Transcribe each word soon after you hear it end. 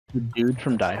The dude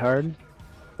from Die Hard.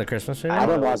 The Christmas movie? I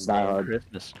don't watch Die Hard.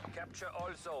 Christmas.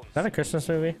 Is that a Christmas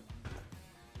movie?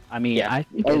 I mean, Yeah. I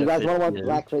think Hey, you it guys want to watch is.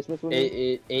 Black Christmas with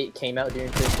me? It came out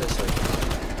during Christmas. So,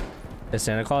 Is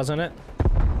Santa Claus in it?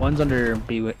 One's under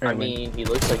B. I mean, he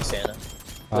looks like Santa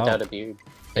without a beard.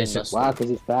 And mustache. Wow, because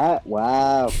he's fat?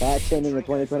 Wow, fat shaming in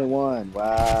 2021.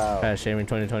 Wow. Fat shaming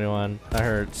 2021. That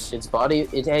hurts. It's body.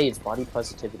 It's body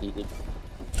positivity, dude.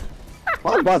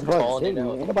 What about Calling it Ain't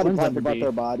out. nobody One's talking under about B.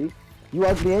 their body. You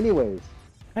ugly anyways.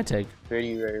 I take.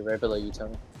 Right below you,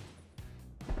 Tony.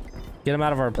 Get him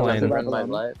out of our I plane. run my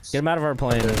laps. Get him out of our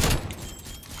plane.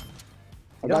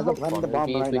 I got the Fun planning the would bomb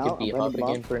be right if we now. could be I'm up planning the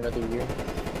again bomb. for another year.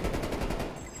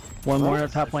 One more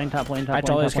top lane, top lane, top lane. I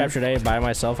totally top lane. captured A by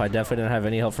myself. I definitely didn't have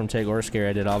any help from Tig or Scary.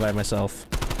 I did all by myself.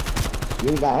 You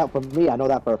ain't got help from me. I know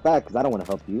that for a fact because I don't want to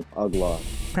help you. Ugly.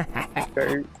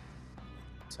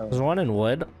 There's one in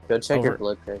wood. Go check your Over-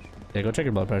 blood pressure. Yeah, go check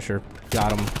your blood pressure.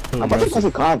 Got him. Boom, I'm about to bros. cause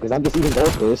a con because I'm just eating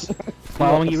goldfish.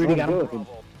 Following you, Rudy, got him.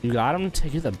 You got him?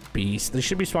 Take you the beast. They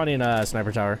should be spawning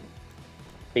Sniper Tower.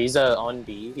 He's on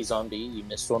B. He's on B. You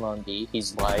missed one on B.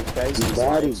 He's live, guys. He's He's dead,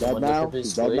 live. he's dead Someone look now, up his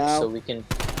he's dead Twitch now. so we can.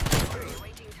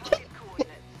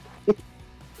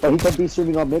 Oh, he could be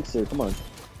streaming on Mixer. Come on.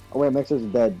 Oh wait, Mixer's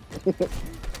dead.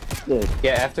 Shit.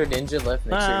 Yeah, after Ninja left,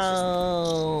 Mixer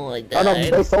Oh, my Oh no,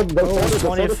 they sold it. They sold it. They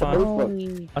sold it to 25.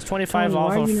 Facebook. I was 25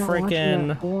 off of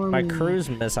freaking my cruise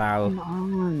missile. Come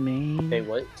on, man. Hey,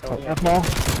 what? Tony? F-ball.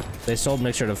 They sold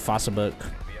Mixer to Fossabuk.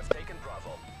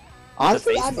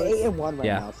 Honestly, The I'm Facebook? 8-1 right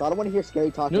Yeah. now, so I don't want to hear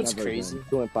scary talking. You know what's ever crazy?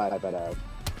 Again. 2-5, I bet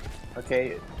I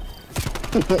Okay.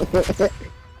 have.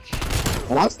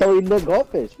 And I'm still eating the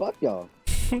goldfish. Fuck y'all.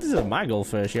 This is my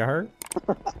goldfish, you heard?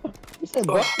 You said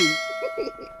Bucky.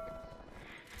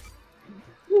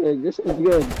 Yeah, this is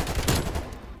good.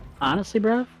 Honestly,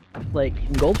 bro, like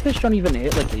goldfish don't even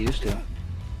eat like they used to.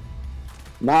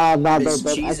 Nah, It's the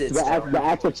Cheez-Its, the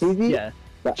actual cheesy. Yeah,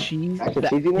 The cheese. actual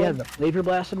cheesy one. Yeah, the flavor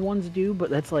blasted ones do, but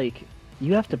that's like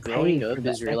you have to pay Growing for up that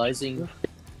is realizing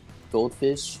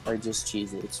goldfish are just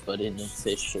Cheez-Its, but in a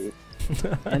fish shape.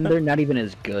 extra, and they're not even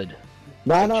as good.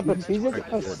 No, but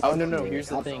cheeses. Oh no! Here's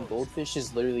the thing: goldfish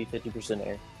is literally 50%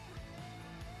 air.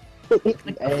 Hey,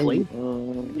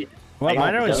 Well,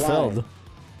 mine are always Yeah. filled.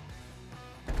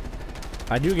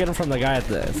 I do get them from the guy at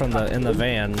the in the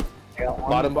van.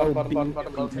 Bottom. Top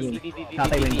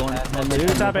A wing going. Two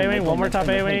top A wing, one more top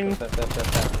A wing.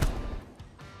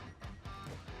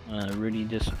 Rudy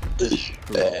just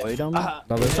destroyed him. No,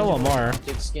 there's still one more.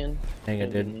 Thick skin. Dang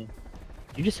it, dude.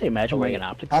 Did you just say imagine wearing an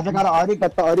optic? Has I got an Artie?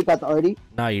 Got the Artie?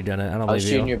 No, you didn't. I don't I was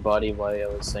believe shooting you. your body while I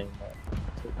was saying that.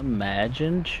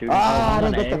 Imagine shooting Ah, I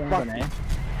one didn't A, get the one A.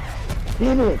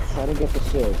 Damn it! I didn't get the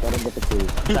shit. I didn't get the clue.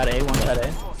 Shot A, one shot A.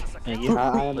 Thank you.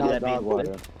 I am Look not at that dog being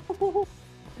water.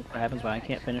 What happens when I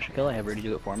can't finish a kill? I have Rudy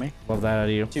do it for me. Love that out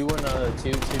of you. Two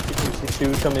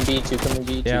coming B, two coming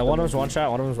B. Yeah, two one of coming them's B. one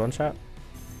shot. One of them's one shot.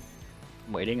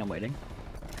 I'm waiting.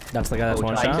 That's the guy that's Oh,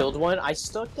 one I shot. killed one. I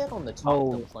stuck that on the top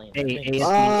of the plane.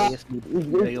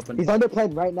 ASD. He's under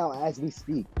plane right now as we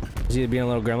speak. Is he being a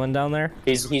little gremlin down there?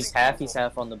 He's half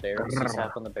on the barrels. He's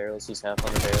half on the barrels. He's half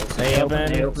on the barrels. Hey,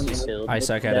 open. He's healed. I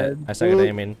suck at it. I suck at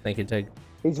aiming. Thank you, Tig.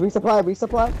 He's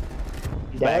resupply.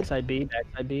 He's Dead? backside B.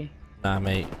 Nah,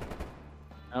 mate.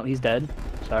 Oh, he's dead.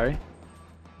 Sorry.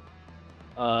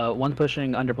 One's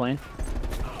pushing under plane.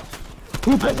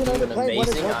 He's I'm pushing under doing plane. What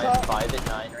is amazing. one I'm shot? 5 and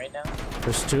 9 right now.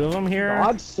 There's two of them here.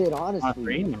 Dog shit, On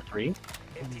honestly. three.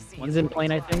 One's in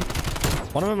plane, I think.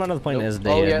 One of them under the plane Nope. is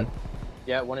Oh, dead.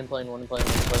 Yeah, one in plane.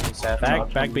 He's half.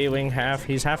 Back B wing half.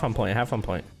 He's half on point. Half on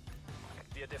point.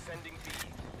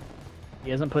 He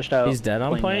hasn't pushed out. He's dead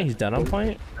on plane point. yet. He's dead on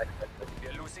point.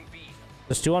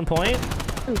 There's two on point.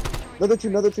 Another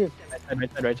two.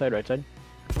 Right side.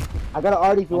 I got an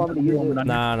Artie if you want me to use it.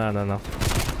 No.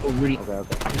 Oh, Rudy.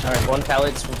 Okay. I'm sorry. One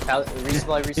pallet.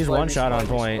 Resupply. He's one shot on resupply,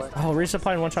 point. resupply. Oh,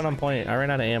 resupply and one shot on point. I ran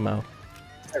out of ammo.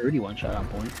 Rudy one shot on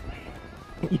point.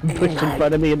 You pushed in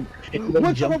front of me and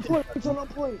One shot on jumped. point. One shot on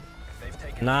point.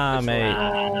 Nah, mate.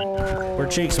 We're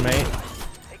cheeks, mate.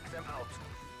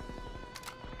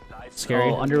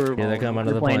 Scary. Oh, under. Here they come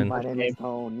under the plane. plane. My name is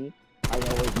Tony. I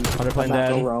always use Under plane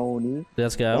dead. macaroni.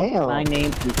 Let's go. Damn. My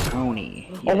name is Tony.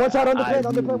 Oh, one shot on the I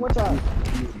plane, one shot.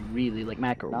 really like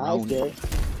Nice, macaroni. dude.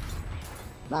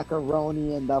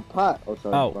 Macaroni in the pot. Oh,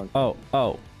 sorry. Oh.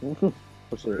 Oh,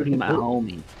 shit. Rudy, my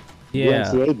homie. Yeah.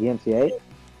 DMCA?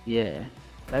 Yeah,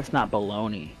 that's not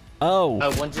baloney. Oh.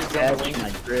 One just dropped the That's link. my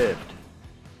drift.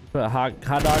 Put a hot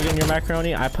dog in your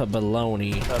macaroni. I put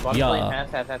bologna. Bottom plane, Yeah.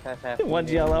 half.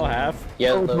 One's yellow, half. Oh,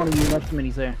 Yellow. Tony, you left him and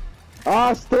he's there.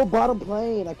 Oh, still bottom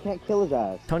plane. I can't kill his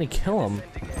ass. Tony, kill him.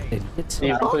 Idiot.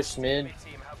 They push mid.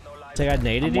 Take I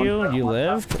naded you. You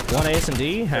lived. One ace and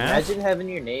D. Half. Imagine having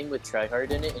your name with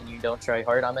tryhard in it and you don't try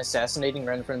hard. I'm assassinating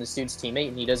right in front of this dude's teammate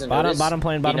and he doesn't notice. Bottom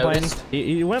plane. Bottom plane.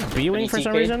 You went B wing for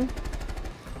some reason.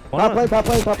 Top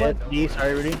plane. D,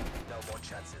 sorry, Rudy.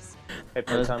 Hey,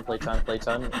 playtime.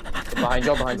 Behind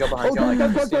y'all. I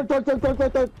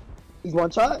got this. He's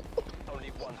one shot.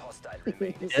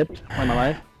 Dipped. Play my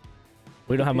life.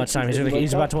 We don't have much time.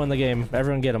 He's about to win the game.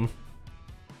 Everyone get him.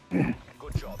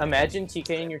 Imagine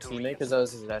TKing your teammate because I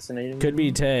was assassinating. Could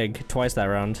be tag twice that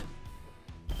round.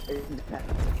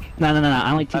 No.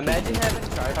 I only TK. Imagine having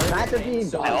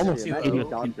tryhard. I almost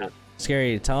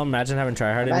Scary. Tell him. Imagine having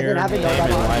tryhard in Imagine your having name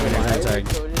and live in your So tag.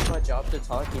 it is my job to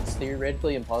talk. It's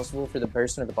theoretically impossible for the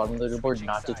person at the bottom of the leaderboard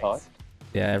not to talk.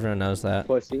 Yeah, everyone knows that.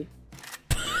 Pussy.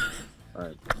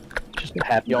 Alright. Just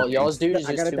happy. Y'all's dude is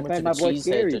I just gotta too much defend of my a boy cheesehead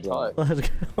Scary, to bro. talk. Let's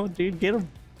go, dude. Get him.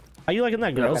 How you liking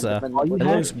that gross up? All you It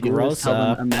have looks to do is gross tell them,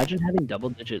 up. imagine having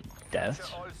double-digit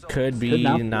deaths. Could be, Could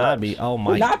not not be. Oh Would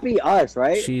my. not be us,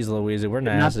 right? Jeez Louise, we're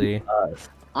Not be nasty. us.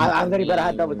 I'm gonna better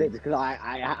have double digits because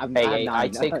I'm Hey, not.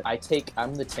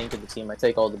 I'm the tank of the team. I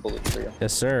take all the bullets for you.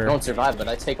 Yes, I sir. don't survive, but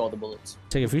I take all the bullets.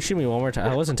 Take if you shoot me one more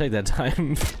time. I wasn't take that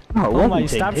time. No, it Oh wasn't my! Tig.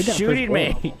 Stop Hit that shooting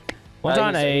first me. One's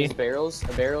on A. Barrels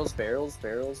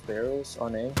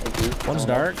on A. One's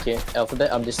dark. Can't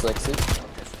alphabet. I'm dyslexic.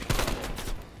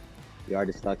 You are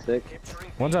dyslexic.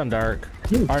 One's on dark.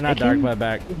 Dude, Or not they dark, came but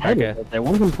back. heavy Okay. right there.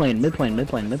 One of them playing mid plane.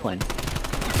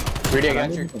 Rudy, I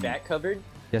got your back covered.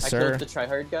 Yes, I sir. killed the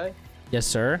tryhard guy. Yes,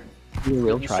 sir. You a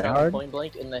real He shot tryhard. point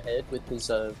blank in the head with his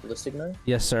ballistic knife.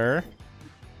 Yes, sir.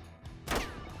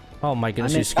 Oh my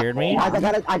goodness, you scared me.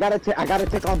 Guys, I gotta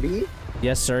tick on B.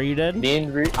 Yes, sir, you did. Me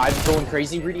and Rudy, I'm going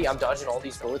crazy, Rudy. I'm dodging all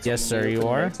these bullets. Yes, I'm sir, doing you the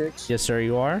are. Matrix. Yes, sir,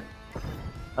 you are.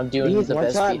 I'm doing B is the one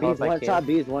best shot. beat B is off I one can. shot.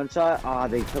 B is one shot. Ah,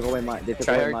 they took away my. They took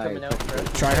away Tryhard my. coming out, bro.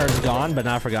 Tryhard's gone, but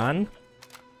not forgotten.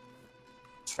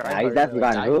 Yeah, he's definitely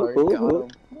gone.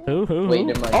 Who? Wait,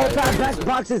 never mind. Oh, back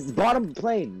box is bottom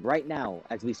plane right now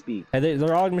as we speak. Hey,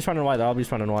 they're all gonna be spawning white. They'll all be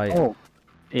spawning white. Oh.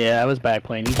 Yeah, I was back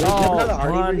playing. He Oh, another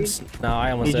Hardy, one's... No,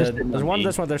 I almost He just did. didn't There's one beat.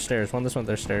 this one, there's stairs. One this one,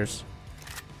 there's stairs.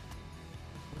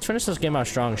 Let's finish this game out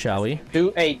strong, shall we?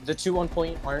 Hey, the 2 on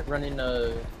point aren't running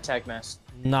tag mask,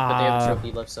 but they have a Nah.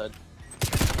 trophy left side.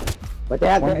 But they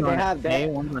have. One's They on have. A,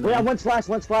 one's on We A. have one splash.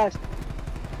 One splash.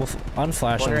 We'll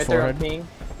unflash One on the right there on forehead. ping.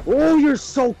 Oh, you're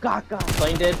so caca.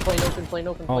 Plane dead, plane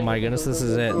open. Oh my goodness, this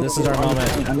is it. This is our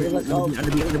moment. Let's go.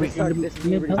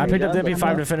 I picked up the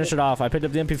MP5 to finish it off. I picked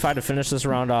up the MP5 to finish this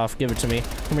round off. Give it to me.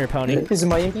 Come here, pony. Is it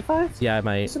my MP5? Yeah,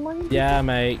 mate. Is it my MP5? Yeah,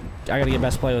 mate. I gotta get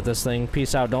best play with this thing.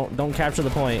 Peace out. Don't capture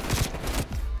the point.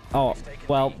 Oh,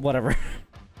 well, whatever.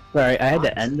 Sorry, I had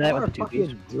to end that with a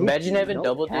 2-piece. Imagine having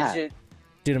double digit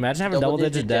Dude, imagine having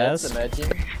double-digit deaths.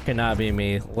 Imagine. Cannot be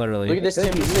me, literally. Look at this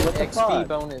Could Tim be. What the XP fuck?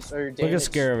 bonus or Look damage. at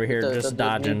Scare over here, with just the new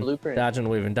dodging. blueprint. Dodging,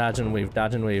 weaving, dodging, weave,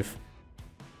 dodging, weave.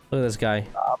 Look at this guy.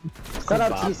 Shut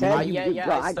up, cheesehead.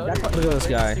 I stuttered. Look at this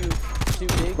guy. Too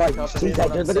big. Right, to comprehend cheesehead.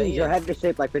 what I'm Literally, saying. your head is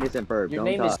shaped like Phineas and Ferb. Your Don't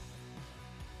name talk. is